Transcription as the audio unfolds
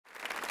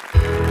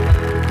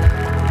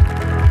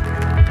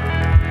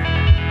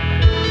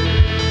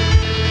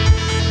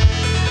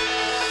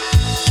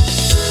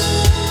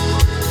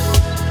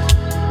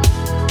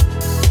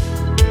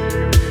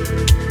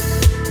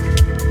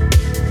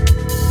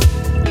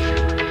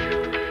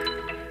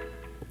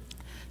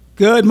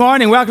Good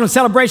morning. Welcome to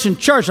Celebration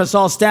Church. Let's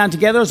all stand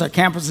together as our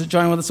campus is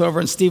joining with us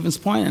over in Stevens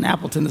Point and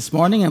Appleton this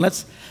morning. And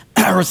let's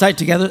recite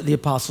together the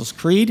Apostles'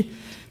 Creed.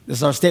 This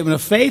is our statement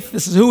of faith.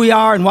 This is who we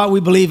are and what we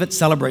believe at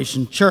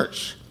Celebration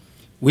Church.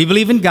 We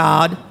believe in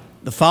God,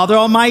 the Father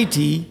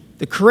Almighty,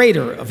 the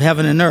creator of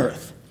heaven and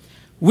earth.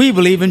 We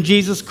believe in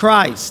Jesus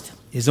Christ,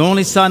 his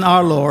only Son,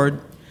 our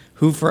Lord,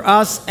 who for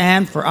us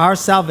and for our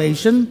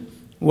salvation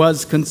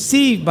was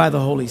conceived by the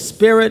Holy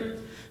Spirit,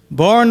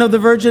 born of the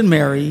Virgin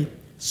Mary,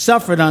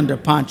 suffered under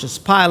Pontius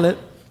Pilate,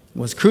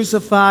 was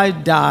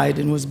crucified, died,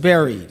 and was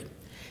buried.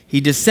 He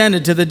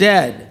descended to the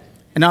dead,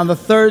 and on the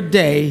third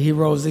day he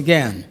rose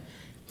again.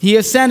 He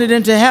ascended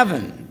into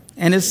heaven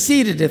and is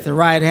seated at the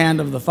right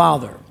hand of the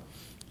Father.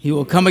 He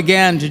will come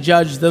again to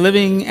judge the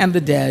living and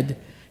the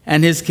dead,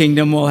 and his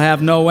kingdom will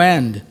have no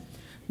end.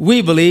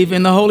 We believe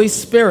in the Holy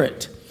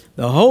Spirit,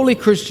 the holy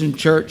Christian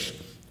church,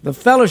 the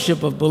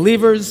fellowship of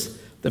believers,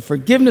 the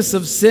forgiveness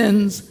of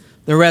sins,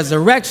 the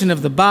resurrection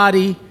of the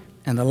body,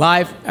 and the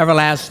life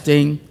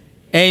everlasting.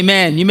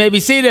 Amen. You may be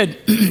seated.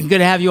 Good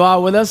to have you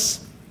all with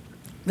us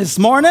this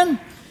morning.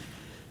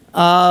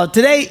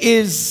 Today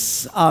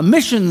is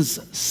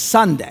Missions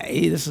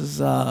Sunday. This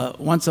is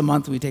once a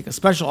month we take a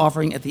special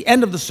offering at the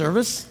end of the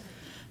service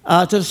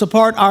to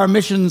support our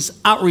missions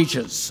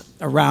outreaches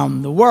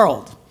around the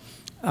world.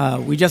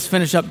 We just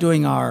finished up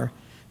doing our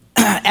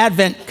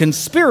Advent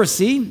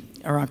conspiracy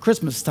around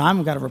Christmas time.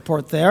 We've got a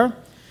report there.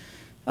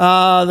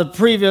 The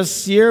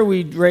previous year,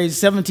 we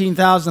raised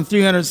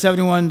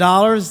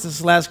 $17,371.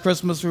 This last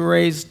Christmas, we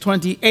raised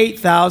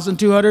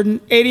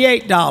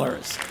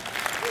 $28,288.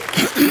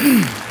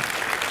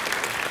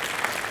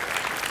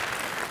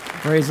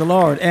 Praise the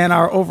Lord. And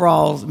our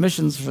overall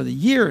missions for the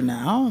year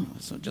now,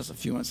 so just a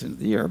few months into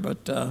the year,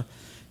 but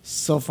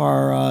so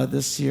far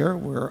this year,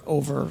 we're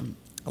over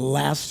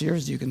last year,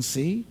 as you can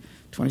see,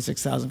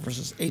 26,000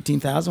 versus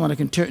 18,000. I want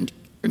to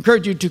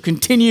encourage you to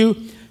continue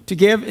to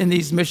give in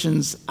these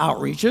missions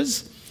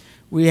outreaches.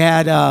 We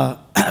had a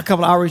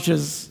couple of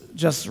outreaches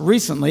just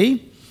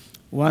recently.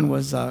 One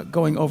was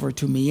going over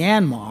to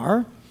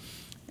Myanmar,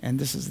 and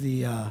this is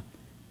the,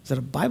 is it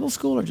a Bible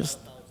school or just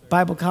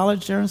Bible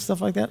college there and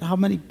stuff like that? How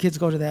many kids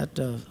go to that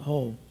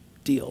whole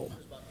deal?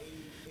 There's about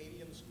 80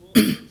 in the school.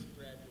 Graduated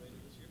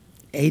this year.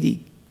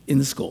 80 in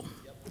the school.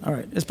 Yep. All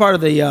right. It's part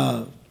of the,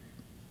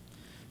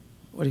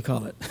 what do you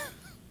call it?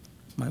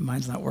 My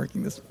mind's not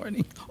working this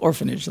morning.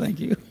 Orphanage, thank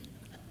you.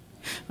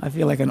 I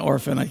feel like an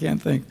orphan. I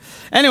can't think.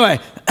 Anyway,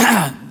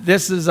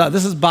 this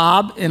is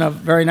Bob in a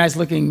very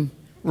nice-looking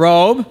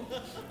robe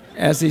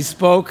as he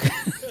spoke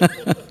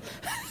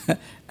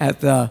at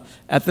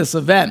this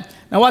event.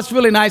 Now, what's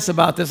really nice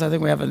about this? I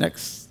think we have a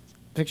next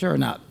picture or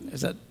not?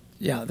 Is that?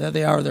 Yeah, there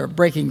they are. They're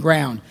breaking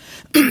ground.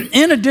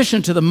 In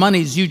addition to the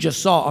monies you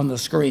just saw on the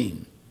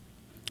screen,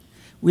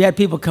 we had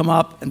people come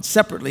up and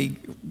separately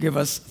give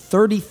us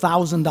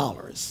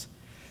 $30,000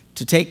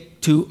 to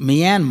take to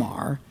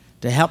Myanmar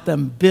to help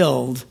them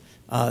build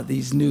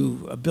these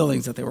new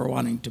buildings that they were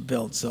wanting to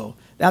build. So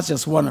that's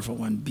just wonderful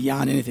when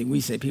beyond anything we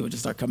say, people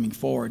just start coming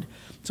forward.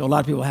 So a lot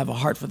of people have a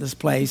heart for this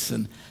place.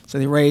 And so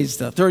they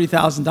raised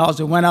 $30,000.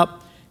 They went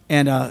up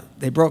and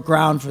they broke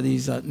ground for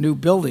these new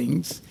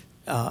buildings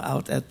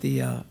out at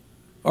the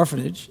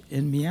orphanage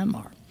in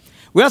Myanmar.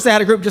 We also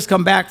had a group just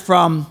come back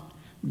from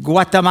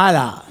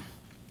Guatemala.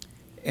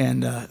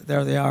 And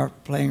there they are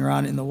playing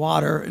around in the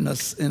water in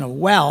a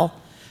well.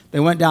 They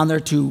went down there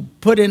to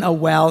put in a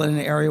well in an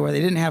area where they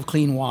didn't have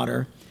clean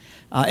water.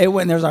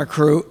 There's our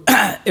crew.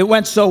 It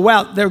went so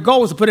well. Their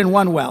goal was to put in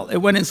one well. It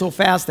went in so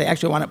fast, they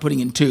actually wound up putting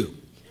in two.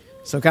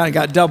 So kind of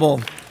got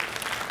double.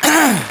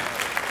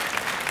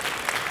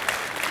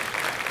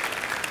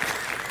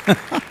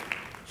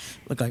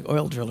 Look like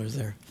oil drillers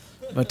there.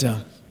 But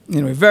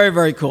anyway, very,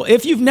 very cool.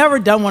 If you've never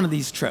done one of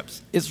these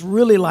trips, it's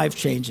really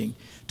life-changing.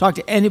 Talk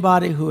to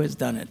anybody who has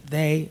done it.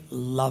 They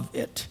love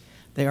it.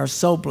 They are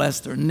so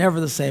blessed. They're never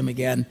the same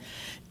again.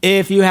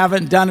 If you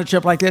haven't done a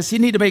trip like this, you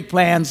need to make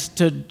plans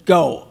to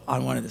go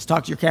on one of this.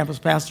 Talk to your campus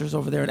pastors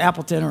over there in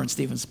Appleton or in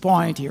Stevens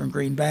Point, here in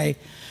Green Bay.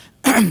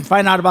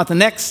 Find out about the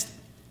next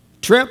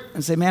trip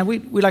and say, man,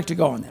 we'd like to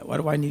go on that. What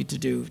do I need to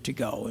do to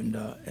go and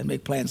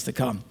make plans to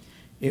come?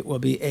 It will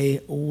be a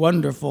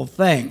wonderful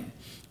thing.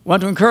 I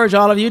want to encourage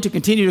all of you to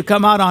continue to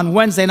come out on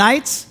Wednesday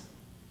nights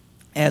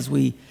as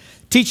we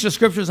teach the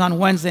scriptures on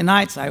Wednesday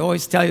nights. I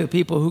always tell you,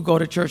 people who go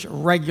to church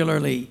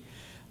regularly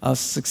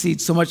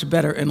succeed so much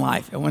better in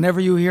life. And whenever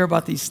you hear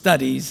about these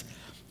studies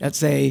that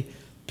say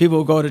people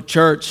who go to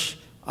church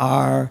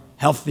are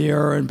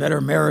healthier and better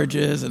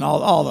marriages and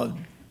all the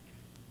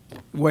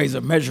ways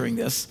of measuring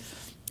this,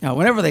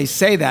 whenever they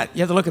say that, you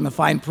have to look in the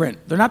fine print.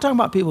 They're not talking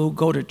about people who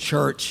go to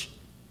church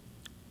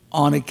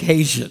on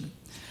occasion.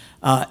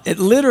 It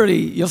literally,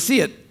 you'll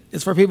see it,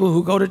 it's for people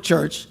who go to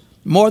church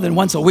more than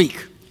once a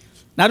week.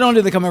 Not only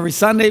do they come every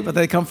Sunday, but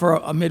they come for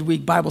a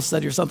midweek Bible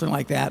study or something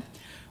like that.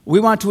 We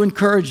want to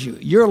encourage you.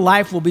 Your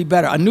life will be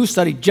better. A new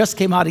study just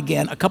came out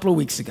again a couple of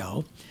weeks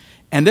ago,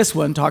 and this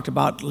one talked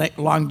about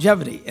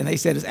longevity, and they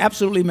said it's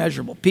absolutely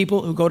measurable.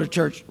 People who go to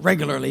church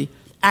regularly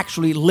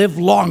actually live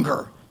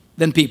longer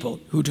than people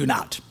who do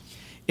not.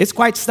 It's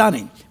quite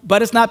stunning.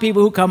 But it's not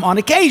people who come on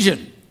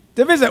occasion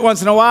to visit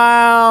once in a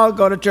while,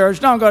 go to church,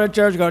 don't go to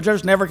church, go to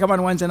church, never come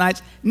on Wednesday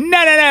nights.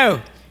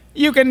 No.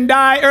 You can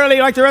die early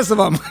like the rest of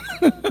them.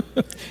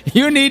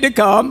 You need to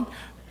come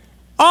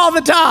all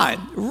the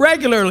time,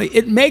 regularly.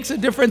 It makes a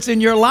difference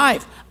in your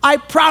life. I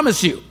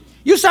promise you.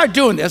 You start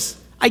doing this,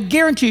 I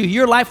guarantee you,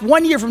 your life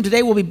 1 year from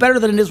today will be better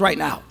than it is right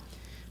now.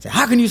 Say,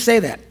 how can you say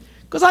that?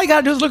 Because all you got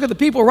to do is look at the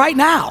people right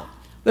now.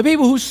 The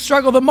people who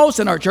struggle the most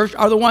in our church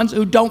are the ones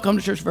who don't come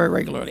to church very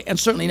regularly and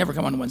certainly never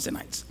come on Wednesday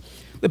nights.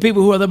 The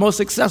people who are the most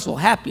successful,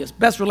 happiest,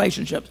 best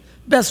relationships,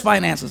 best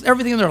finances,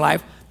 everything in their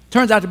life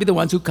turns out to be the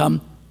ones who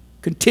come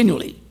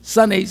continually.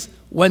 Sundays,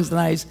 Wednesday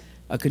nights,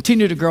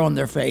 continue to grow in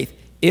their faith.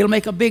 It'll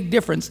make a big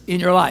difference in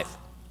your life.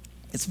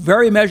 It's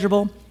very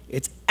measurable.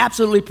 It's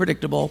absolutely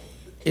predictable.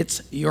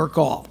 It's your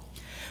call.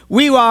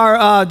 We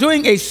are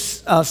doing a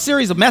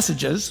series of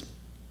messages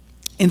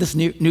in this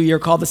new year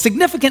called The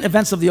Significant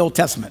Events of the Old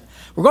Testament.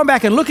 We're going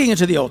back and looking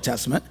into the Old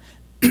Testament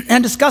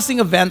and discussing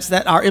events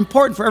that are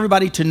important for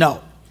everybody to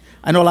know.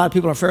 I know a lot of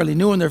people are fairly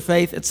new in their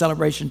faith at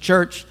Celebration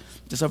Church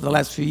just over the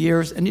last few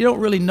years, and you don't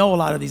really know a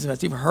lot of these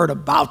events. You've heard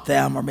about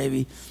them, or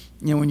maybe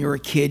when you were a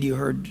kid you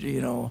heard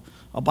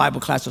a Bible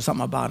class or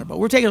something about it. But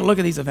we're taking a look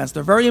at these events.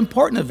 They're very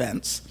important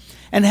events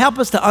and help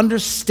us to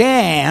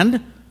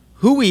understand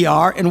who we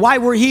are and why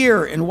we're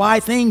here and why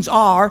things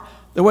are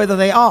the way that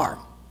they are.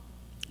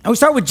 And we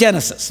start with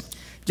Genesis.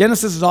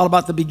 Genesis is all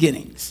about the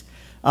beginnings.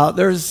 And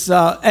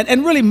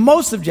really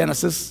most of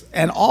Genesis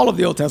and all of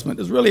the Old Testament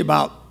is really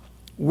about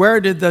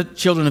where did the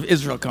children of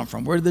Israel come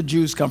from? Where did the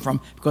Jews come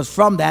from? Because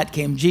from that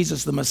came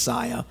Jesus the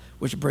Messiah,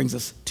 which brings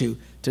us to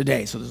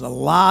today. So there's a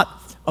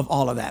lot of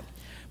all of that.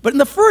 But in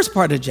the first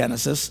part of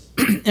Genesis,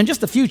 in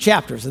just a few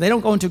chapters, and they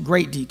don't go into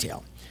great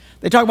detail,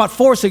 they talk about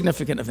 4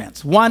 significant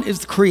events. One is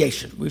the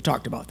creation. We've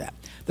talked about that.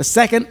 The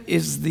second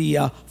is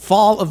the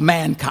fall of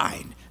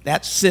mankind.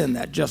 That sin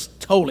that just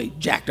totally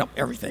jacked up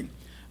everything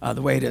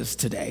the way it is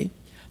today.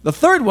 The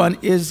third one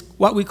is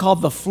what we call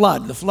the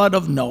flood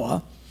of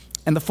Noah.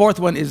 And the fourth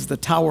one is the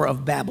Tower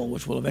of Babel,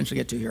 which we'll eventually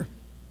get to here.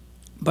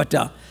 But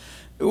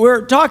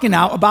we're talking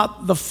now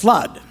about the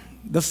flood,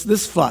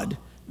 this flood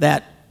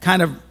that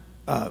kind of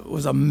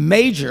was a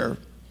major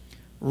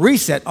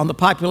reset on the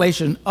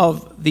population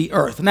of the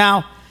earth.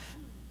 Now,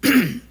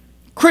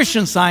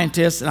 Christian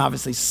scientists and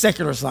obviously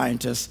secular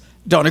scientists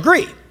don't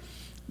agree,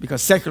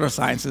 because secular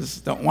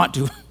scientists don't want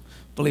to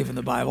believe in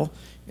the Bible.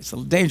 It's a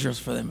little dangerous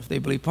for them. If they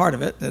believe part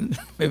of it, then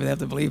maybe they have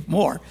to believe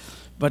more.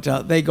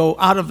 But they go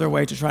out of their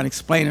way to try and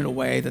explain it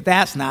away, that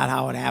that's not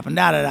how it happened,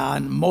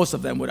 and most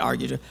of them would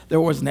argue there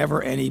was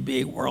never any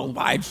big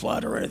worldwide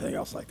flood or anything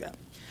else like that.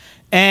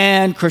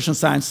 And Christian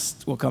Science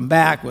will come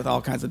back with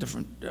all kinds of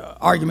different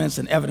arguments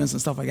and evidence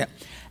and stuff like that.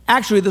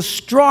 Actually, the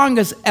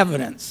strongest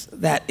evidence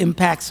that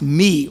impacts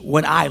me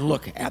when I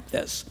look at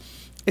this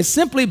is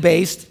simply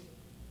based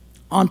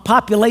on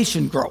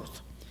population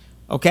growth,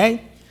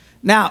 okay?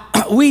 Now,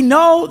 we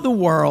know the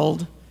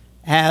world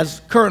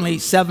has currently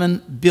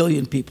 7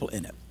 billion people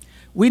in it.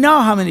 We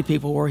know how many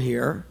people were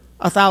here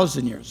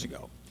 1,000 years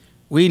ago.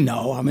 We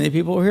know how many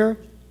people were here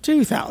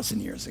 2,000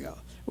 years ago.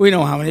 We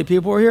know how many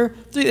people were here.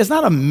 It's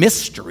not a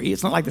mystery.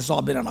 It's not like this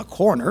all been on a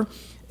corner.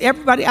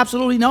 Everybody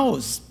absolutely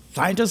knows.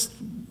 Scientists,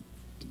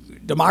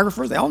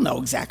 demographers, they all know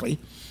exactly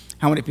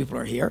how many people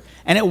are here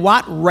and at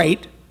what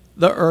rate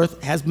the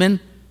earth has been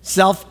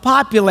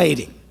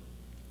self-populating.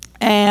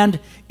 And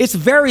it's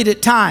varied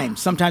at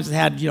times. Sometimes it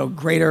had,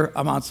 greater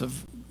amounts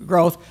of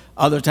growth.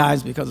 Other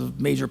times, because of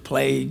major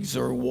plagues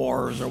or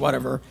wars or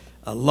whatever,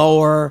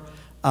 lower.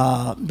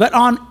 But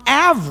on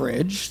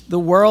average, the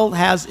world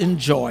has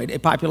enjoyed a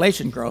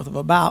population growth of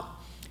about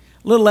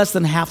a little less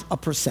than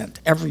 0.5%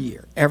 every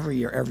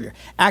year.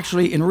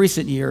 Actually, in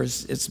recent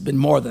years, it's been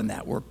more than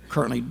that. We're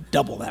currently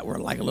double that. We're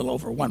like a little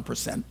over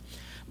 1%.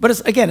 But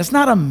it's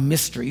not a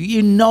mystery.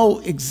 You know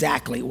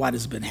exactly what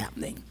has been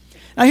happening.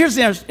 Now, here's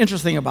the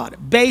interesting about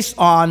it. Based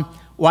on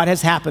what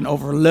has happened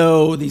over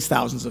these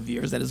thousands of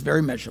years, that is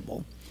very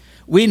measurable,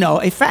 we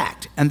know a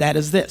fact, and that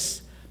is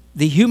this.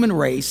 The human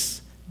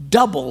race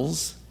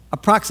doubles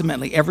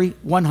approximately every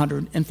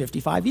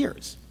 155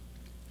 years.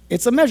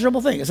 It's a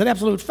measurable thing. It's an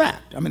absolute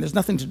fact. I mean, there's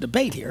nothing to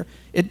debate here.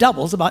 It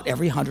doubles about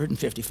every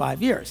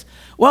 155 years.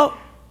 Well,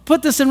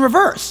 put this in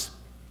reverse.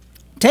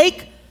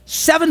 Take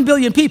 7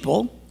 billion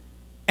people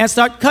and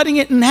start cutting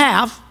it in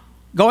half,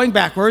 going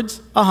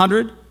backwards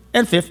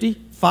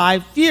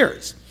 155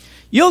 years.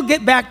 You'll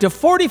get back to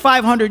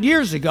 4,500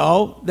 years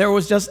ago, there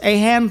was just a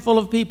handful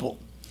of people.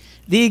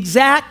 The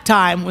exact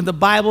time when the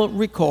Bible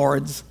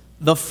records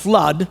the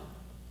flood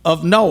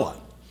of Noah.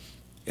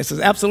 This is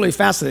absolutely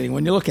fascinating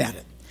when you look at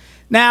it.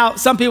 Now,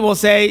 some people will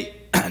say,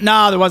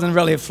 no, there wasn't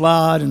really a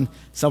flood. And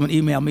someone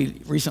emailed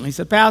me recently and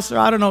said, Pastor,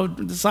 I don't know,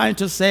 the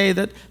scientists say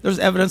that there's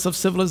evidence of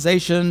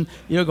civilization,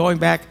 going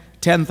back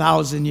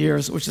 10,000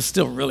 years, which is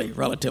still really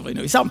relatively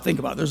new. You stop and think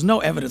about it. There's no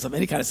evidence of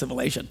any kind of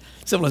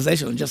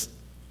civilization in just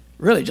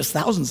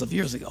thousands of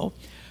years ago.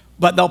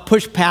 But they'll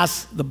push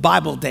past the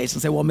Bible dates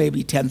and say, well,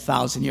 maybe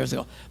 10,000 years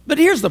ago. But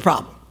here's the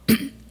problem.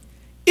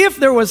 If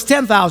there was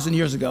 10,000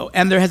 years ago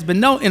and there has been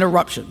no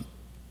interruption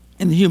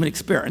in the human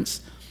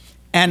experience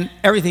and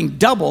everything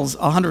doubles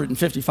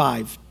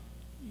 155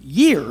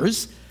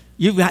 years,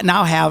 you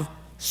now have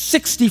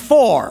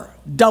 64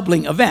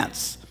 doubling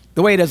events.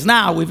 The way it is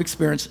now, we've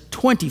experienced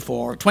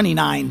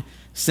 29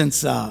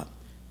 since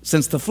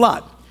the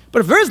flood. But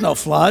if there is no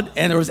flood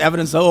and there was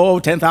evidence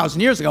of, 10,000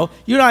 years ago,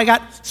 you know I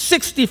got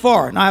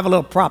 64. Now I have a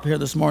little prop here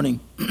this morning.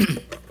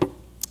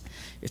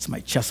 It's my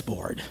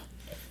chessboard.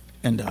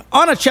 And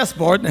on a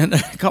chessboard, and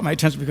it caught my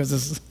attention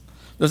because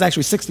there's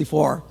actually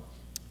 64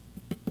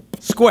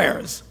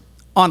 squares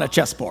on a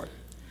chessboard.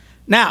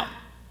 Now,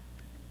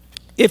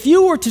 if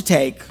you were to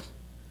take,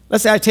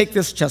 let's say I take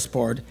this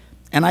chessboard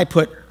and I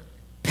put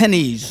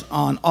pennies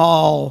on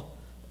all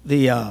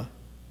the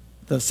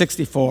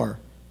 64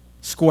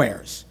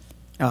 squares,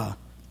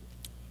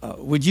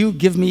 would you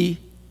give me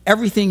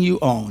everything you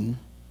own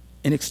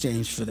in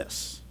exchange for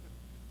this?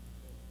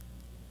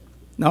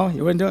 No,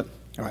 you wouldn't do it?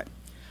 All right.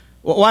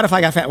 Well, what if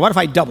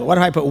I double? What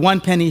if I put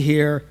 1 penny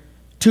here,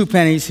 2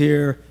 pennies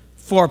here,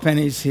 4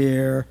 pennies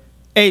here,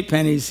 8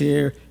 pennies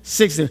here,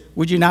 6?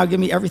 Would you now give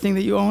me everything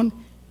that you own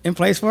in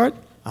place for it?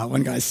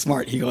 One guy's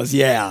smart. He goes,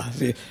 yeah.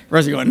 The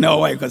rest of you go, no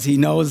way, because he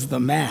knows the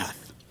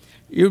math.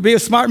 It would be a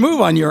smart move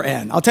on your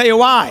end. I'll tell you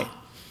why.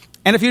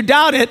 And if you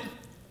doubt it,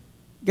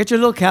 get your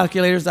little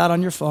calculators out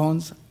on your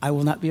phones. I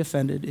will not be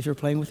offended if you're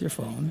playing with your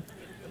phone.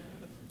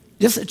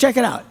 Just check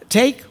it out.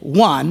 Take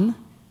 1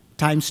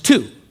 times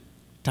 2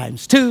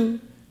 times 2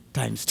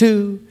 times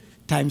 2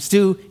 times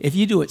 2. If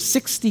you do it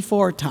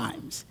 64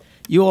 times,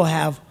 you will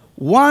have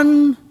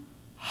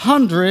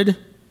 100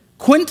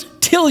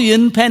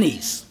 quintillion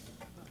pennies.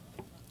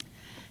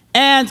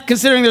 And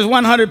considering there's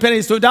 100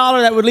 pennies to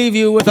 $1, that would leave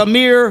you with a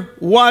mere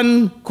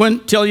 $1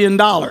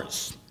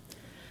 quintillion.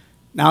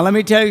 Now, let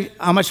me tell you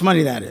how much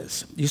money that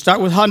is. You start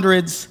with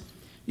hundreds,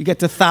 you get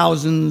to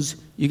thousands,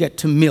 you get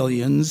to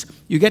millions,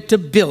 you get to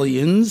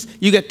billions,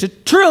 you get to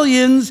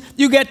trillions,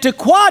 you get to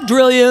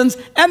quadrillions,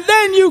 and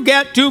then you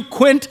get to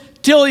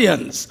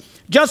quintillions.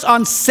 Just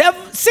on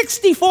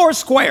 64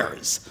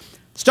 squares.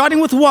 Starting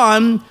with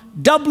 1,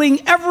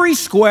 doubling every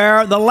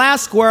square, the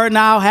last square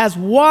now has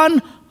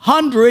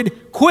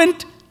 100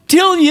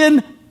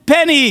 quintillion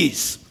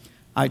pennies.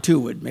 I, too,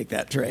 would make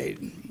that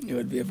trade. It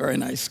would be a very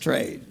nice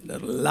trade. A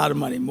lot of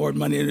money, more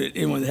money than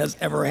anyone has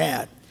ever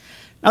had.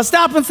 Now,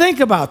 stop and think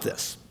about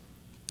this.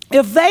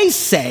 If they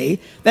say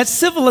that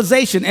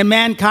civilization and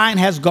mankind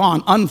has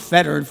gone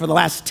unfettered for the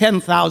last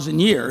 10,000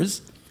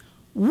 years,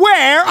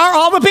 where are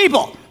all the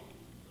people?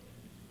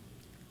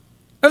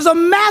 There's a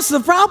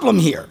massive problem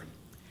here.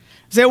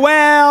 Say,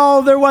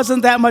 well, there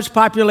wasn't that much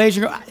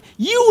population growth.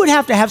 You would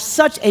have to have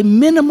such a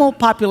minimal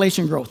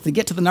population growth to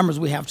get to the numbers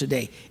we have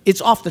today. It's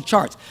off the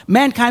charts.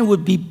 Mankind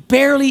would be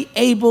barely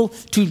able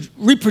to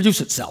reproduce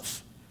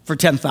itself for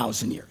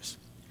 10,000 years.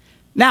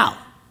 Now,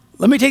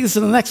 let me take this to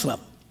the next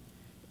level.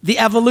 The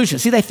evolution.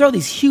 See, they throw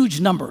these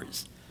huge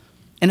numbers.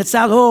 And it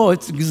sounds,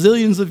 it's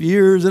gazillions of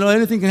years, and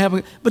anything can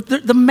happen. But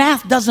the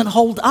math doesn't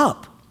hold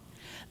up.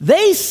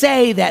 They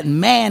say that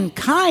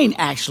mankind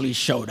actually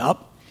showed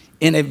up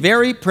in a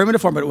very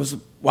primitive form, but it was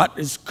what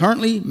is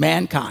currently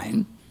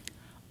mankind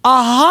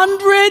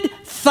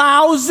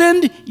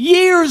 100,000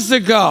 years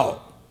ago.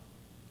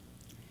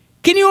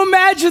 Can you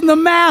imagine the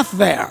math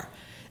there?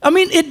 I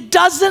mean, it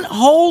doesn't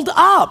hold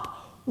up.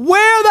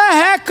 Where the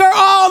heck are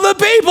all the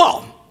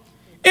people?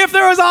 If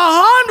there was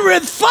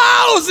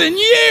 100,000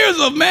 years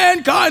of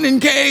mankind in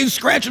caves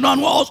scratching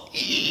on walls,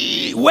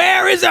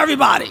 where is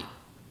everybody?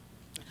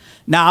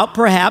 Now,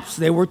 perhaps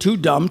they were too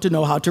dumb to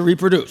know how to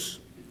reproduce.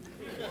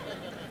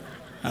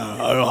 I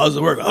don't know, how's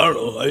it work? I don't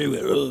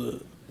know.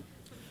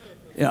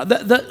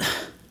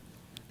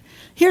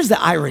 Here's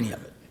the irony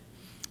of it.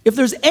 If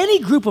there's any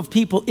group of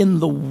people in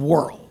the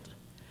world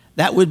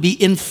that would be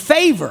in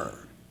favor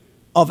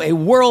of a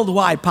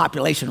worldwide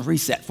population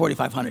reset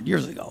 4,500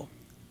 years ago,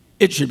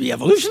 it should be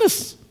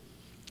evolutionists.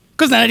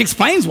 Because then it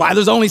explains why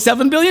there's only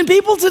 7 billion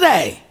people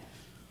today.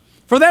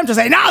 For them to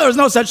say, no, there's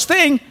no such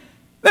thing,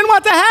 then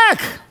what the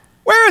heck?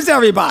 Where is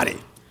everybody?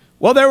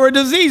 Well, there were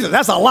diseases.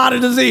 That's a lot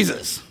of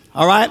diseases,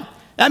 all right?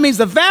 That means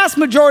the vast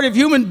majority of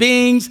human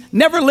beings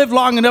never lived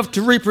long enough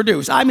to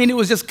reproduce. I mean, it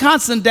was just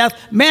constant death.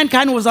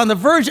 Mankind was on the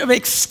verge of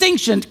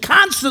extinction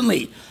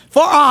constantly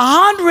for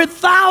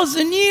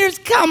 100,000 years.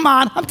 Come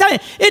on, I'm telling you,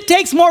 it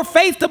takes more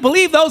faith to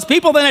believe those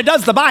people than it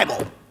does the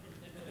Bible.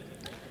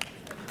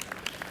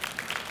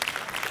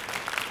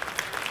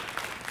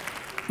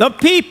 The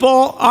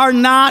people are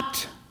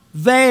not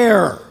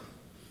there.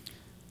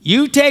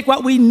 You take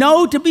what we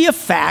know to be a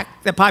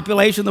fact,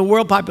 the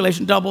world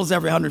population doubles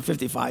every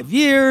 155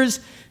 years.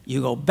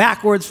 You go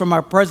backwards from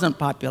our present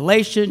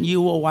population,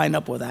 you will wind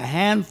up with a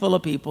handful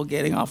of people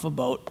getting off a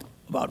boat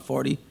about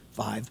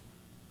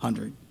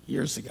 4,500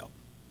 years ago.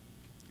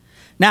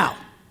 Now,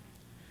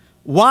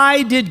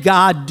 why did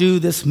God do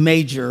this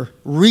major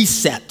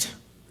reset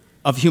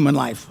of human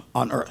life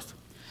on earth?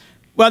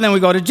 Well, then we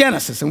go to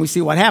Genesis and we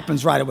see what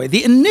happens right away.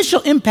 The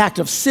initial impact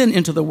of sin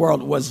into the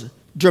world was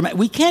dramatic.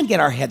 We can't get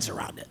our heads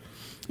around it.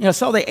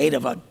 So they ate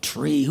of a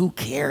tree. Who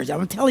cares?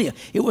 I'm telling you,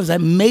 it was a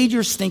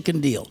major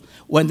stinking deal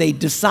when they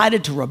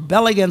decided to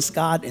rebel against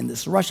God, and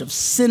this rush of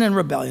sin and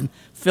rebellion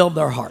filled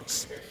their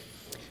hearts.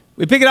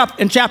 We pick it up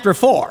in chapter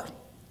 4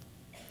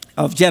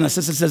 of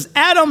Genesis. It says,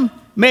 Adam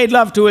made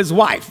love to his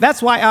wife.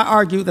 That's why I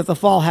argue that the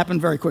fall happened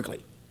very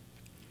quickly,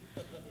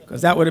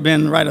 because that would have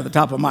been right at the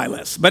top of my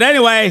list. But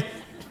anyway,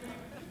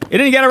 it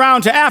didn't get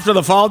around to after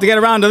the fall to get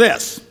around to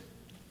this.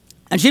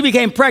 And she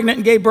became pregnant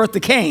and gave birth to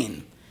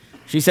Cain.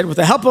 She said, with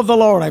the help of the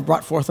Lord, I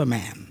brought forth a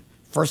man.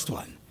 First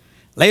one.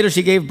 Later,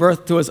 she gave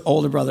birth to his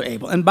older brother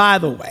Abel. And by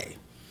the way,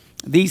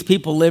 these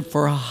people lived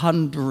for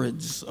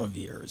hundreds of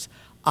years.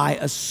 I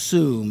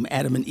assume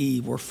Adam and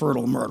Eve were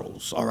fertile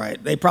myrtles, all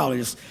right? They probably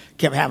just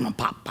kept having them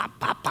pop, pop,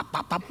 pop, pop,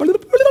 pop, pop.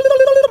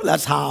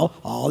 That's how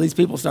all these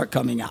people start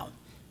coming out,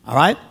 all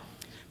right?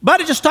 But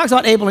it just talks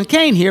about Abel and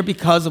Cain here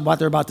because of what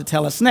they're about to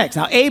tell us next.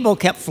 Now, Abel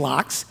kept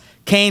flocks.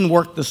 Cain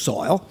worked the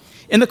soil.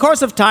 In the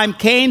course of time,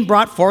 Cain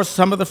brought forth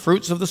some of the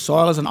fruits of the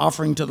soil as an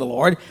offering to the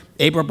Lord.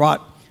 Abel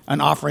brought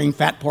an offering,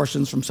 fat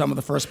portions from some of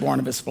the firstborn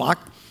of his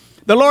flock.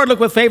 The Lord looked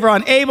with favor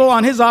on Abel,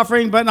 on his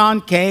offering, but on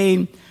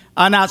Cain,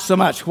 not so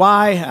much.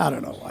 Why? I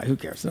don't know why. Who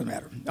cares? Doesn't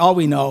matter. All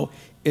we know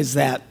is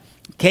that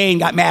Cain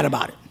got mad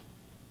about it.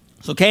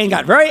 So Cain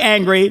got very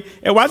angry.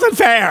 It wasn't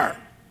fair.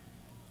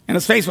 And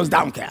his face was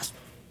downcast,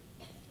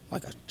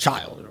 like a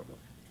child.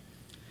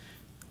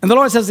 And the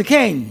Lord says to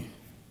Cain,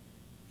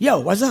 yo,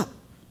 what's up?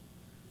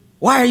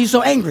 Why are you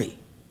so angry?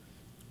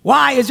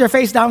 Why is your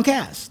face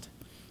downcast?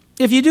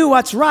 If you do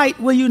what's right,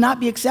 will you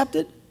not be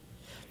accepted?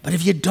 But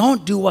if you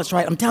don't do what's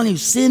right, I'm telling you,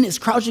 sin is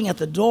crouching at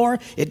the door.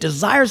 It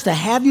desires to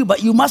have you,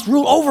 but you must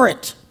rule over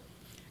it.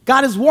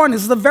 God has warned.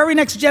 This is the very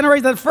next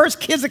generation, the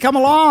first kids that come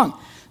along.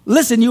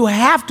 Listen, you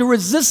have to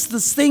resist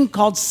this thing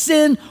called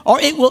sin,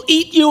 or it will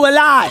eat you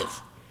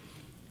alive.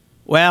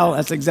 Well,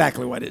 that's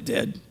exactly what it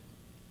did,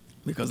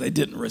 because they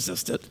didn't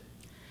resist it.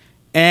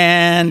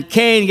 And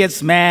Cain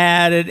gets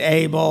mad at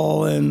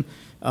Abel, and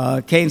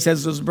Cain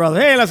says to his brother,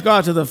 hey, let's go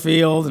out to the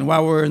field. And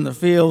while we're in the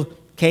field,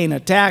 Cain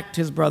attacked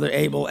his brother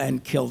Abel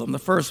and killed him. The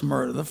first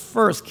murder, the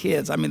first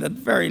kids, the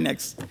very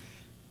next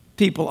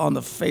people on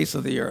the face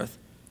of the earth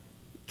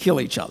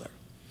kill each other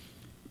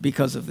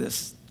because of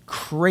this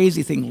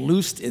crazy thing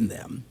loosed in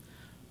them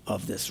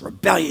of this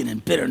rebellion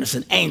and bitterness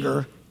and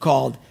anger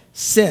called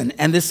sin.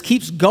 And this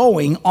keeps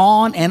going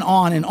on and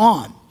on and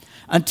on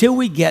until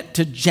we get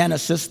to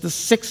Genesis, the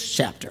 6th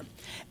chapter.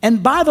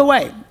 And by the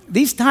way,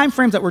 these time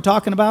frames that we're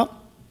talking about,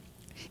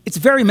 it's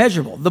very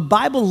measurable. The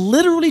Bible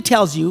literally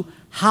tells you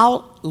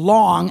how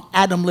long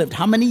Adam lived,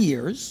 how many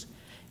years,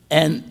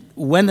 and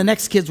when the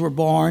next kids were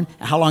born,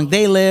 and how long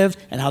they lived,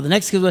 and how the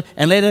next kids were,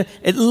 and later,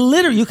 it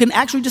literally, you can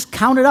actually just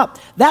count it up.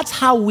 That's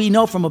how we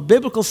know from a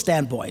biblical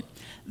standpoint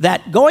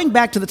that going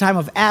back to the time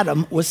of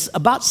Adam was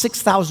about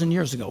 6,000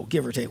 years ago,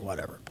 give or take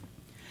whatever.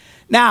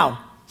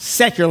 Now,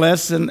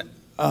 secularists and,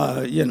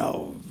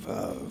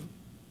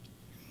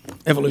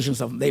 evolution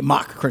stuff, they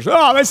mock Christians.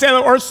 Oh, they say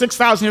the earth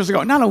 6,000 years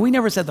ago. No, we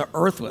never said the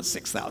earth was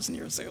 6,000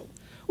 years ago.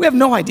 We have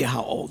no idea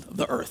how old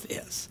the earth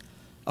is,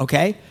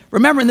 okay?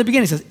 Remember, in the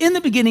beginning, it says, in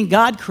the beginning,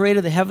 God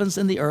created the heavens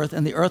and the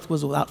earth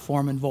was without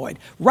form and void.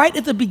 Right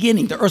at the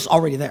beginning, the earth's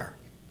already there.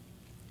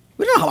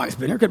 We don't know how long it's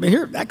been here. It could have been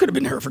here. That could have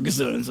been here for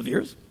gazillions of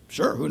years.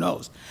 Sure, who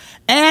knows?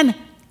 And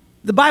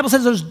the Bible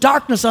says there's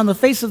darkness on the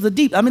face of the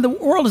deep. The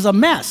world is a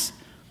mess.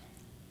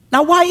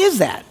 Now, why is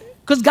that?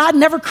 Because God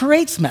never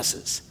creates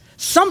messes.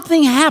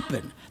 Something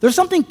happened. There's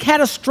something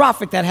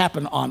catastrophic that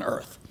happened on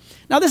earth.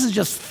 Now, this is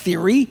just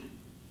theory.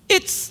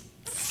 It's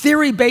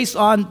theory based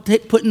on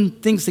putting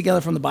things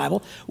together from the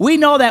Bible. We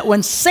know that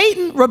when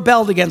Satan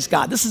rebelled against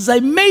God, this is a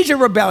major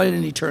rebellion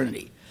in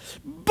eternity.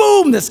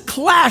 Boom, this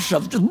clash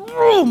of just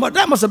boom,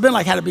 that must have been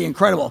had to be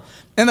incredible.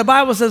 And the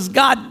Bible says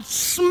God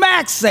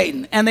smacks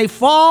Satan and they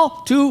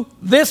fall to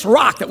this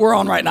rock that we're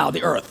on right now,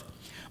 the earth.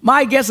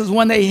 My guess is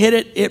when they hit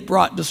it, it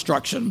brought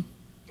destruction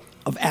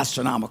of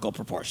astronomical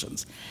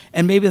proportions.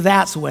 And maybe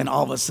that's when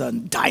all of a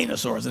sudden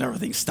dinosaurs and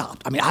everything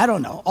stopped. I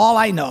don't know. All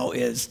I know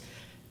is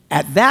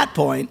at that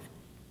point,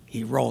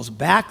 he rolls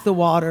back the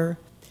water.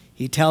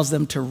 He tells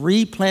them to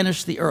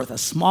replenish the earth, a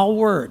small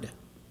word.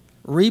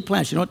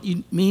 Replenish. You know what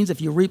it means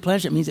if you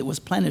replenish? It means it was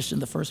plenished in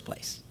the first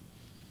place.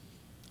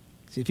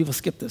 See, people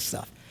skip this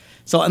stuff.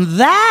 So, and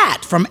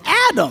that from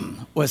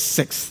Adam was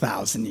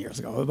 6,000 years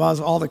ago. About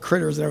all the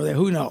critters that were there,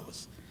 who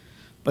knows?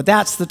 But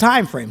that's the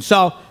time frame.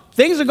 So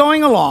things are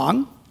going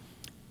along,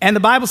 and the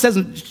Bible says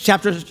in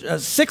chapter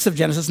 6 of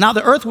Genesis, now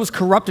the earth was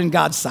corrupt in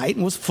God's sight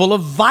and was full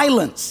of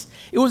violence.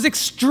 It was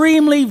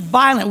extremely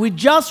violent. We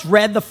just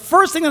read the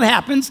first thing that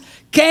happens,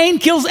 Cain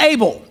kills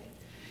Abel.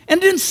 And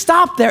it didn't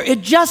stop there.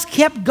 It just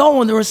kept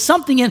going. There was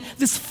something in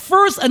this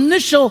first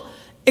initial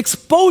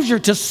exposure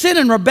to sin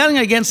and rebellion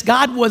against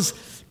God was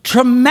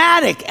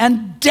traumatic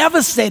and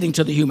devastating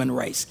to the human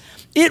race.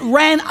 It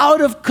ran out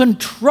of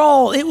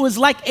control. It was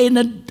like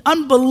an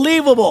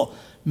unbelievable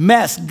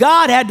mess.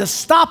 God had to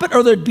stop it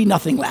or there'd be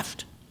nothing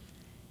left.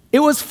 It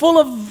was full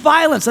of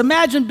violence.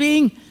 Imagine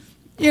being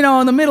you know,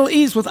 in the Middle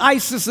East with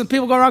ISIS and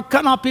people going around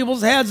cutting off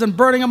people's heads and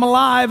burning them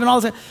alive and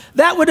all this.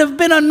 That would have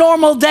been a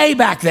normal day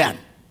back then.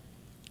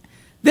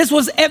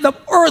 The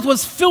earth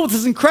was filled with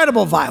this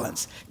incredible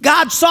violence.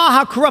 God saw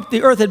how corrupt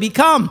the earth had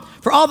become,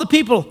 for all the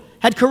people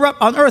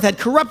on earth had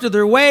corrupted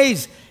their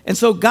ways. And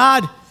so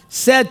God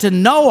said to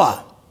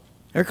Noah,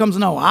 here comes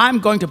Noah, I'm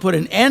going to put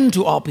an end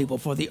to all people,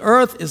 for the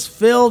earth is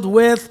filled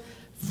with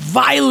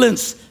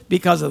violence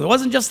because of it. It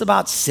wasn't just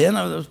about sin.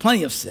 There was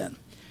plenty of sin.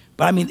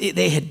 But I mean,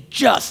 they had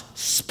just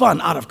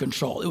spun out of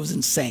control. It was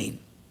insane.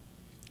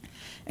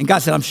 And God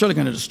said, I'm surely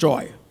going to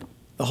destroy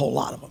the whole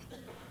lot of them.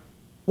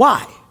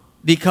 Why?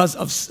 Because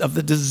of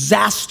the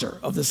disaster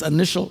of this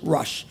initial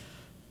rush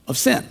of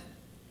sin.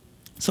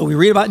 So we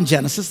read about in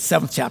Genesis, the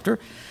 7th chapter,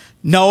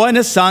 Noah and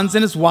his sons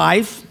and his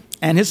wife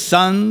and his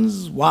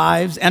sons'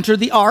 wives entered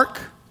the ark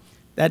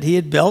that he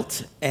had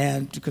built,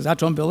 and because God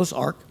told him to build this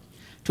ark,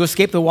 to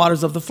escape the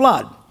waters of the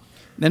flood.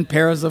 Then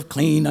pairs of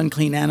clean,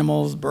 unclean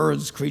animals,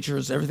 birds,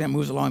 creatures, everything that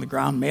moves along the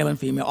ground, male and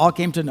female, all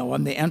came to Noah,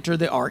 and they entered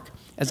the ark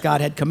as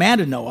God had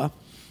commanded Noah.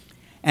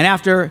 And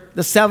after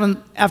the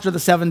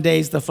 7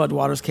 days, the flood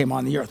waters came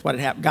on the earth. What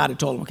had happened? God had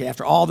told him, okay,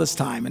 after all this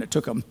time, and it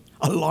took him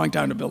a long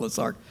time to build this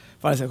ark,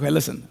 finally said, okay,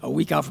 listen, a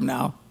week out from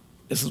now,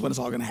 this is when it's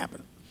all going to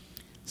happen.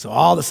 So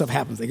all this stuff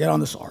happens. They get on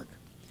this ark.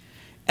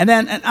 And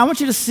I want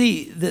you to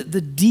see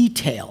the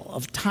detail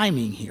of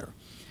timing here,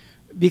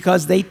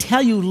 because they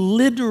tell you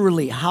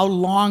literally how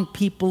long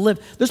people live.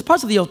 There's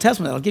parts of the Old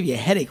Testament that'll give you a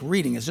headache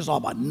reading. It's just all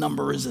about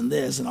numbers and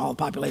this and all the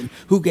population,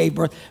 who gave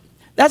birth.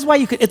 That's why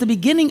you could, at the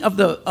beginning of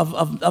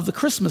the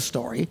Christmas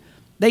story,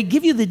 they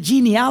give you the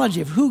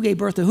genealogy of who gave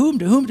birth to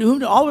whom,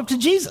 all the way up to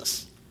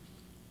Jesus.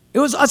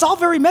 It's all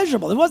very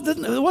measurable. It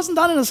wasn't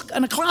done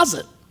in a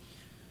closet.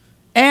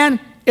 And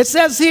it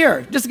says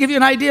here, just to give you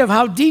an idea of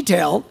how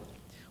detailed,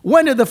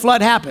 when did the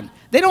flood happen?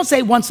 They don't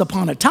say once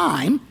upon a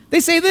time. They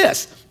say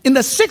this, in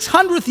the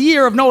 600th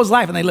year of Noah's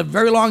life, and they lived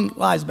very long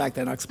lives back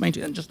then. I'll explain to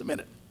you in just a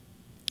minute.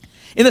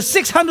 In the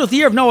 600th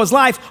year of Noah's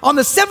life, on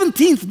the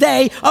 17th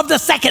day of the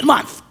second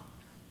month.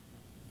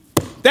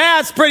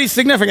 That's pretty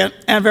significant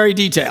and very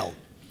detailed.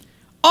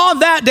 On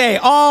that day,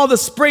 all the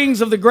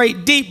springs of the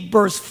great deep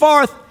burst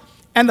forth,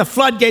 and the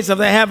floodgates of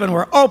the heaven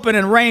were open,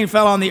 and rain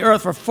fell on the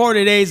earth for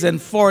 40 days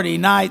and 40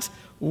 nights.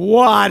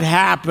 What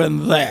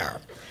happened there?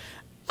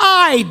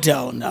 I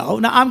don't know.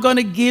 Now, I'm going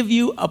to give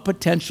you a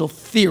potential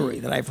theory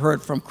that I've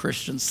heard from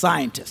Christian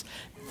scientists.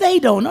 They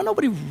don't know.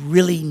 Nobody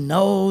really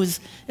knows.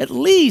 At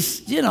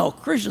least,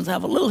 Christians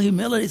have a little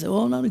humility. Say,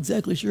 well, I'm not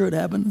exactly sure it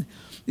happened.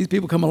 These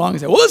people come along and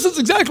say, well, this is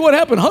exactly what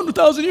happened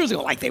 100,000 years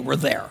ago, like they were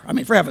there. I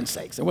mean, for heaven's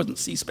sakes, it wasn't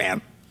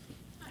C-SPAN.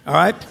 All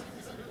right?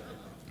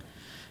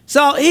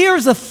 So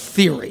here's a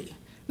theory.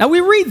 Now,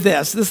 we read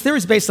this. This theory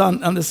is based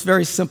on this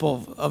very simple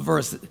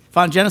verse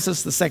found in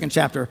Genesis, the 2nd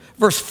chapter,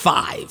 verse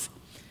 5.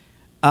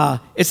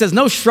 It says,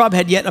 no shrub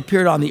had yet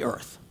appeared on the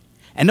earth,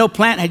 and no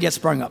plant had yet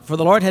sprung up, for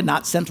the Lord had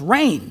not sent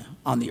rain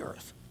on the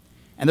earth.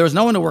 And there was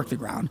no one to work the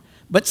ground,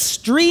 but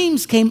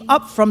streams came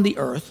up from the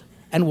earth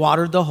and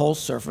watered the whole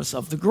surface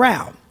of the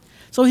ground.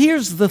 So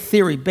here's the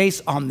theory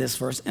based on this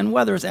verse, and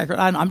whether it's accurate,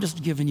 I'm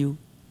just giving you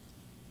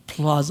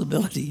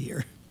plausibility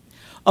here.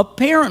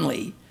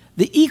 Apparently,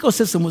 the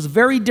ecosystem was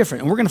very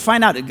different, and we're going to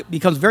find out it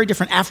becomes very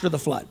different after the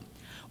flood.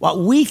 What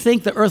we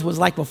think the earth was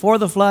like before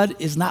the flood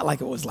is not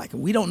like it was like.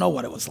 We don't know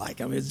what it was like.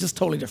 I mean, it's just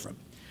totally different.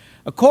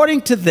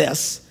 According to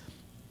this,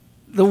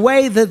 the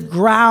way the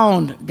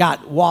ground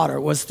got water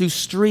was through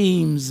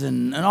streams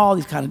and all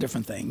these kind of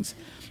different things.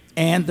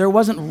 And there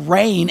wasn't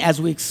rain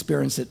as we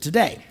experience it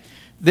today.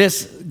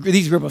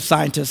 These group of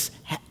scientists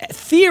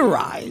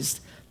theorized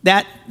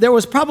that there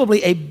was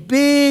probably a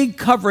big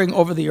covering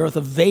over the earth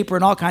of vapor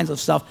and all kinds of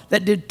stuff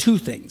that did two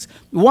things.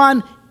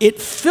 One,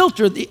 it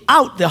filtered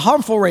out the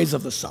harmful rays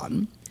of the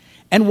sun,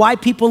 and why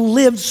people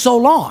lived so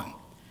long,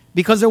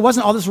 because there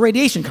wasn't all this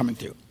radiation coming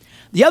through.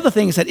 The other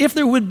thing is that if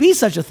there would be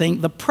such a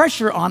thing, the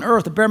pressure on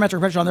Earth, the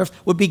barometric pressure on the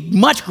Earth, would be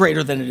much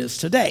greater than it is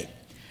today.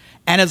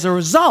 And as a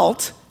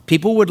result,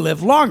 people would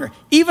live longer.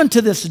 Even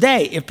to this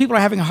day, if people are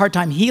having a hard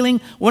time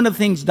healing, one of the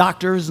things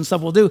doctors and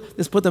stuff will do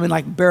is put them in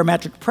like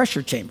barometric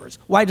pressure chambers.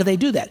 Why do they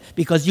do that?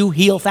 Because you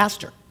heal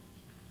faster.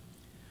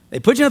 They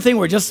put you in a thing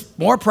where just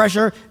more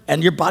pressure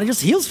and your body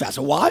just heals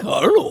faster. Why? I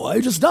don't know why.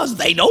 It just does.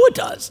 They know it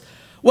does.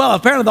 Well,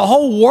 apparently the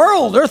whole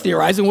world, they're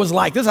theorizing, was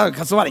like this.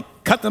 Somebody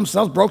cut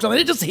themselves, broke something.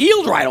 It just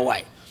healed right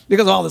away.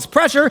 Because of all this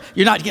pressure,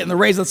 you're not getting the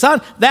rays of the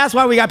sun. That's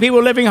why we got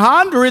people living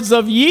hundreds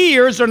of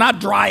years. They're not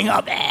drying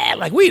up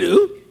like we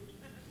do.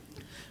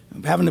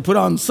 I'm having to put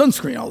on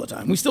sunscreen all the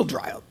time. We still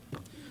dry up.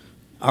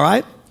 All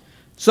right?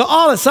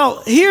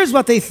 So here's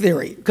what they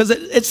theory. Because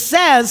it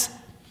says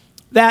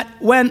that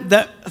when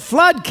the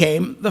flood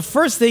came, the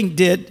first thing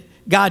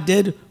God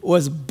did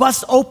was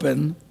bust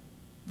open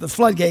the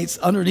floodgates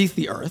underneath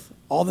the earth.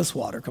 All this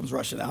water comes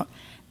rushing out,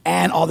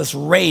 and all this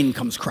rain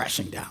comes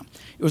crashing down.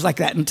 It was like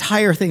that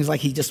entire thing is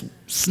like he just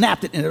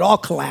snapped it, and it all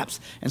collapsed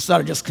and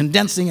started just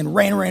condensing and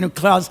rain and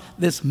clouds,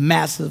 this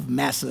massive,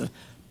 massive,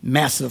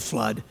 massive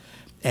flood.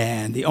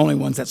 And the only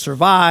ones that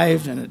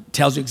survived, and it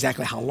tells you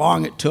exactly how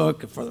long it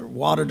took for the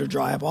water to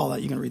dry up, all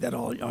that. You can read that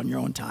all on your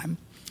own time.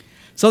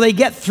 So they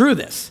get through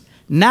this.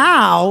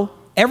 Now,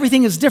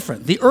 everything is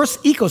different. The Earth's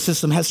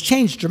ecosystem has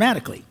changed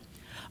dramatically.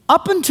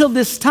 Up until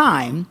this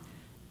time,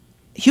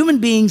 human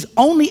beings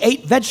only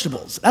ate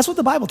vegetables. That's what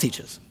the Bible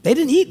teaches. They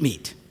didn't eat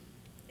meat.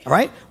 All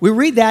right? We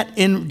read that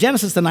in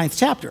Genesis, the 9th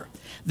chapter.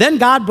 Then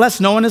God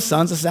blessed Noah and his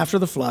sons, this is after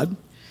the flood,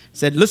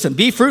 said, listen,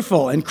 be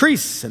fruitful,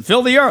 increase, and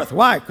fill the earth.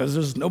 Why? Because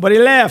there's nobody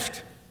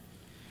left.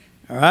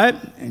 All right?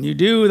 And you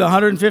do the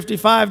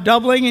 155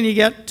 doubling, and you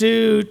get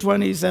to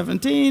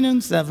 2017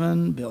 and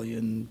 7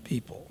 billion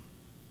people.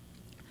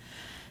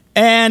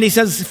 And he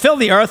says, fill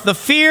the earth. The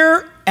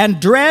fear and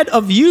dread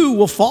of you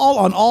will fall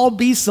on all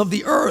beasts of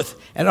the earth,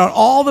 and on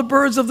all the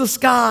birds of the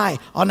sky,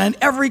 on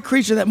every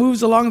creature that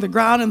moves along the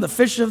ground, and the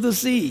fish of the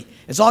sea.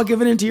 It's all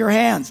given into your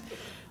hands.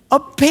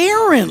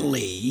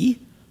 Apparently,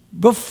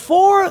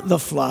 before the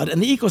flood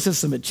and the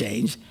ecosystem had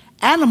changed,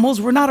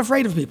 animals were not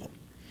afraid of people.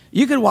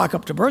 You could walk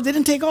up to birds, they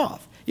didn't take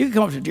off. You could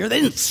come up to deer,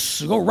 they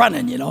didn't go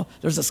running, you know.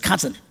 There's this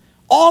constant,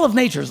 all of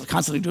nature is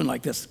constantly doing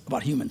like this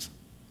about humans.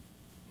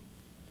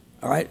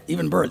 All right?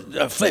 Even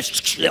birds,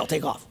 fish, they'll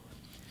take off.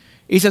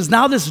 He says,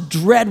 now this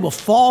dread will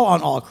fall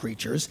on all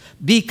creatures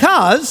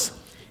because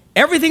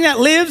everything that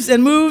lives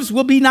and moves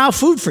will be now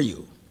food for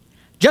you.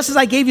 Just as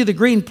I gave you the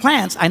green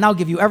plants, I now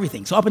give you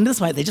everything. So up in this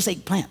point, they just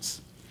ate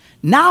plants.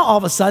 Now, all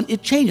of a sudden,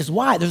 it changes.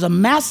 Why? There's a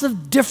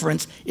massive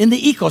difference in the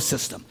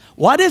ecosystem.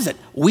 What is it?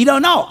 We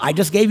don't know. I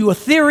just gave you a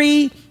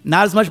theory.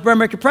 Not as much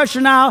barometric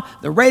pressure now.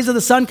 The rays of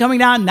the sun coming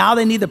down. Now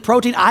they need the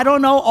protein. I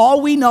don't know.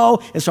 All we know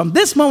is from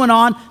this moment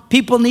on,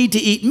 people need to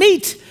eat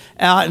meat.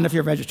 And if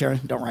you're a vegetarian,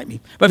 don't write me.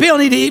 But people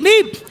need to eat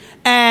meat.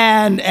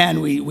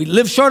 And we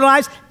live shorter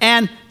lives.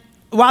 And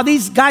while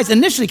these guys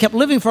initially kept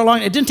living for a long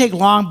time, it didn't take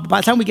long. By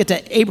the time we get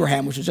to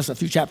Abraham, which is just a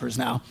few chapters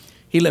now,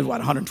 he lived,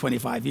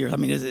 125 years. I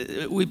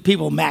mean,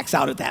 people max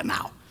out at that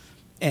now.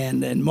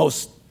 And then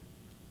most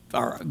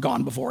are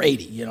gone before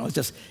 80. You know,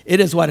 it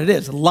is what it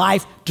is.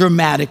 Life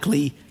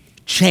dramatically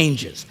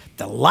changes.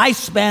 The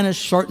lifespan is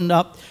shortened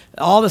up,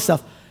 all this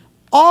stuff.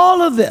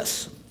 All of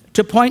this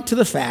to point to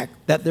the fact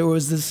that there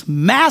was this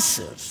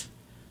massive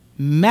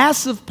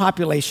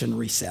population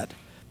reset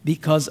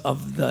because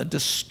of the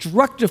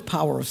destructive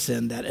power of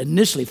sin that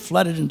initially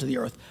flooded into the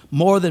earth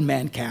more than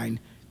mankind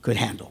could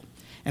handle.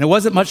 And it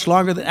wasn't much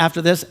longer than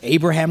after this,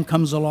 Abraham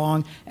comes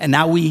along, and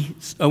now and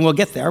we'll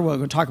get there, we're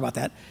going to talk about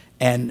that,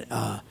 and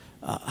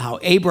how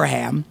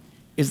Abraham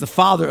is the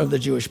father of the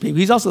Jewish people.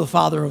 He's also the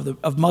father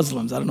of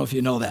Muslims. I don't know if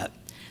you know that.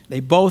 They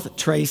both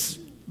trace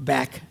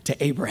back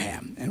to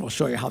Abraham, and we'll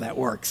show you how that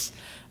works.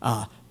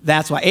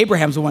 That's why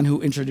Abraham's the one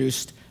who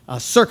introduced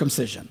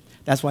circumcision.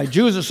 That's why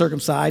Jews are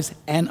circumcised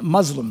and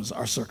Muslims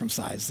are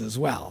circumcised as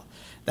well.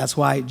 That's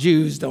why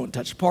Jews don't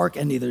touch pork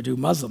and neither do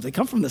Muslims. They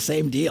come from the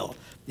same deal,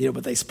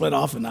 but they split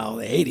off and now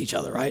they hate each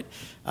other, right?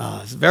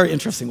 It's very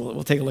interesting.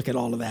 We'll take a look at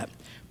all of that.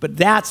 But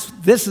they're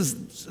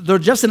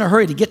just in a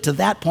hurry to get to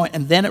that point,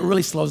 and then it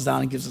really slows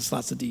down and gives us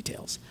lots of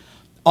details.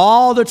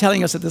 All they're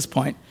telling us at this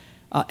point,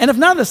 and if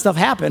none of this stuff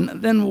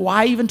happened, then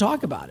why even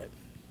talk about it?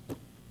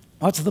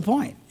 What's the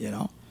point,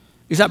 You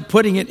start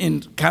putting it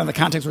in kind of the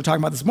context we're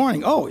talking about this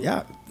morning. Oh,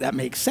 yeah, that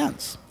makes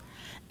sense.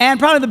 And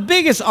probably the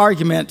biggest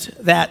argument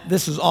that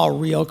this is all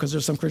real, because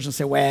there's some Christians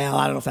say, well,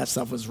 I don't know if that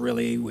stuff was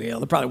really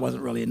real. It probably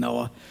wasn't really in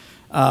Noah.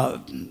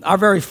 Our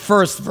very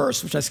first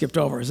verse, which I skipped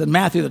over, is in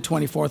Matthew, the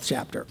 24th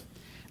chapter.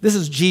 This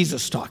is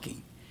Jesus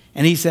talking.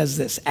 And he says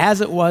this,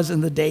 as it was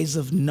in the days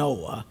of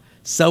Noah,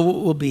 so it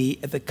will be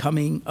at the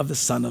coming of the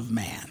Son of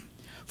Man.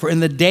 For in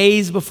the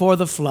days before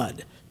the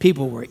flood,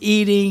 people were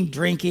eating,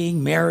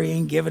 drinking,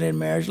 marrying, giving in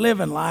marriage,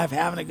 living life,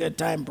 having a good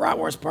time,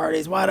 bratwurst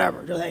parties,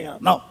 whatever. Just hang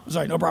out. No,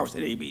 sorry, no bratwurst. They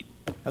didn't eat meat.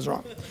 That's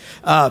wrong.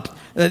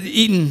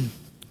 Eating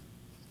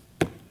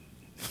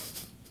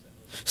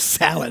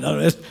salad.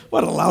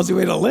 What a lousy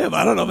way to live.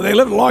 I don't know, but they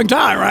lived a long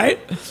time, right?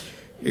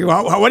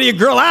 What do you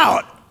grill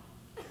out?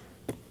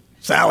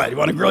 Salad. You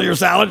want to grill your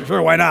salad?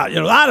 Sure, why not?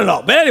 I don't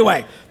know. But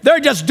anyway,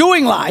 they're just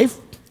doing life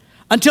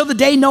until the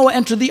day Noah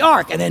entered the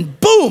ark. And then,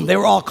 boom, they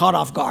were all caught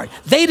off guard.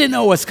 They didn't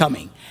know what's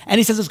coming. And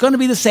he says, it's going to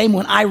be the same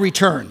when I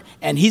return.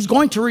 And he's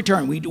going to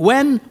return.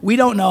 When, we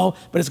don't know,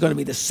 but it's going to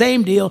be the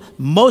same deal.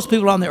 Most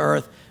people on the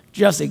earth,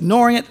 just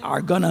ignoring it,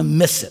 are going to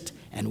miss it.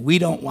 And we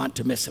don't want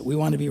to miss it. We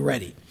want to be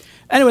ready.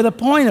 Anyway, the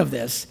point of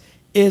this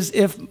is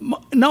if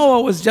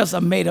Noah was just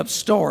a made-up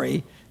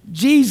story,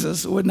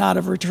 Jesus would not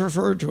have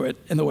referred to it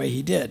in the way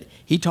he did.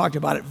 He talked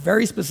about it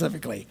very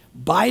specifically,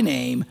 by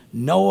name,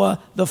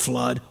 Noah, the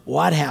flood,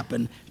 what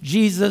happened.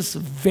 Jesus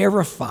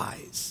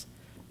verifies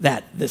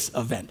that this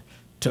event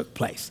took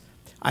place.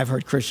 I've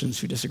heard Christians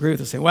who disagree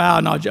with us say,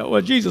 well, no,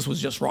 Jesus was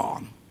just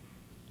wrong.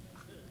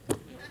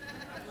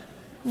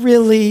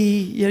 Really?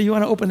 You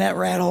want to open that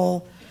rat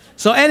hole?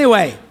 So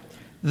anyway,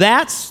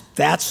 that's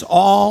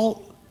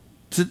all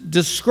to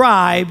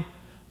describe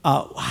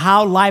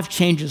how life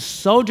changes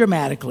so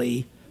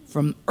dramatically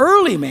from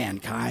early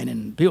mankind.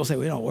 And people say,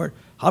 well,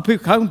 how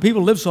come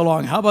people live so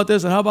long? How about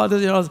this and how about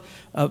this? You know,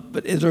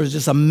 but there was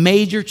just a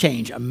major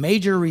change, a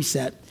major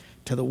reset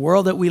to the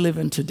world that we live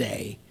in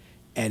today.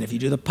 And if you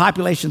do the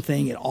population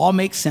thing, it all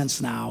makes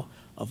sense now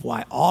of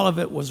why all of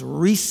it was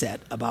reset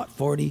about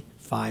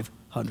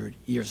 4,500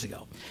 years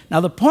ago.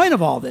 Now, the point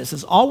of all this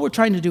is all we're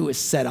trying to do is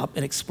set up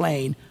and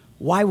explain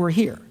why we're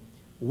here,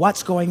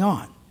 what's going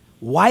on.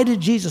 Why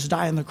did Jesus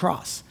die on the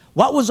cross?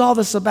 What was all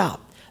this about?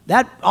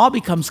 That all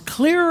becomes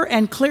clearer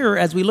and clearer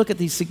as we look at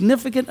these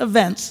significant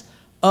events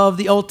of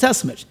the Old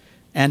Testament.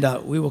 And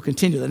we will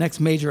continue. The next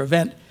major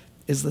event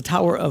is the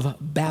Tower of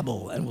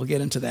Babel, and we'll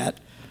get into that.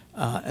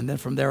 And then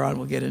from there on,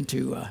 we'll get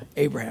into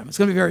Abraham. It's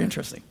going to be very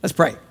interesting. Let's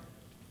pray.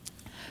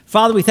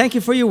 Father, we thank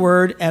you for your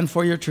word and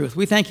for your truth.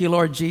 We thank you,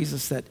 Lord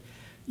Jesus, that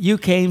you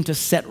came to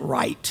set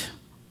right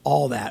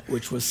all that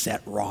which was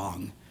set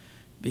wrong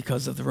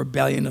because of the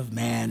rebellion of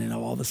man and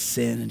all the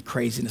sin and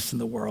craziness in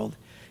the world.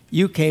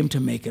 You came to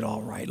make it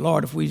all right.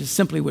 Lord, if we just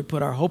simply would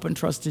put our hope and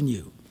trust in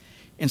you,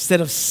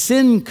 instead of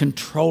sin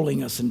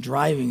controlling us and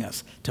driving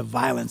us to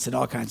violence and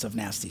all kinds of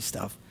nasty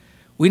stuff,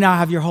 we now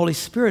have your Holy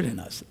Spirit in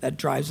us that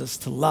drives us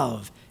to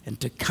love and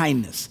to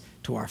kindness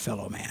to our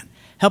fellow man.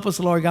 Help us,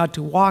 Lord God,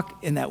 to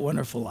walk in that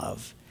wonderful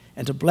love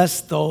and to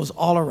bless those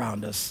all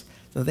around us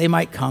so that they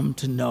might come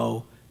to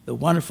know the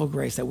wonderful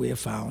grace that we have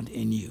found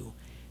in you.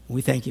 And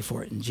we thank you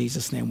for it. In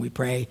Jesus' name we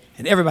pray.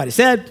 And everybody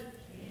said,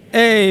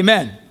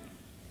 Amen. Amen.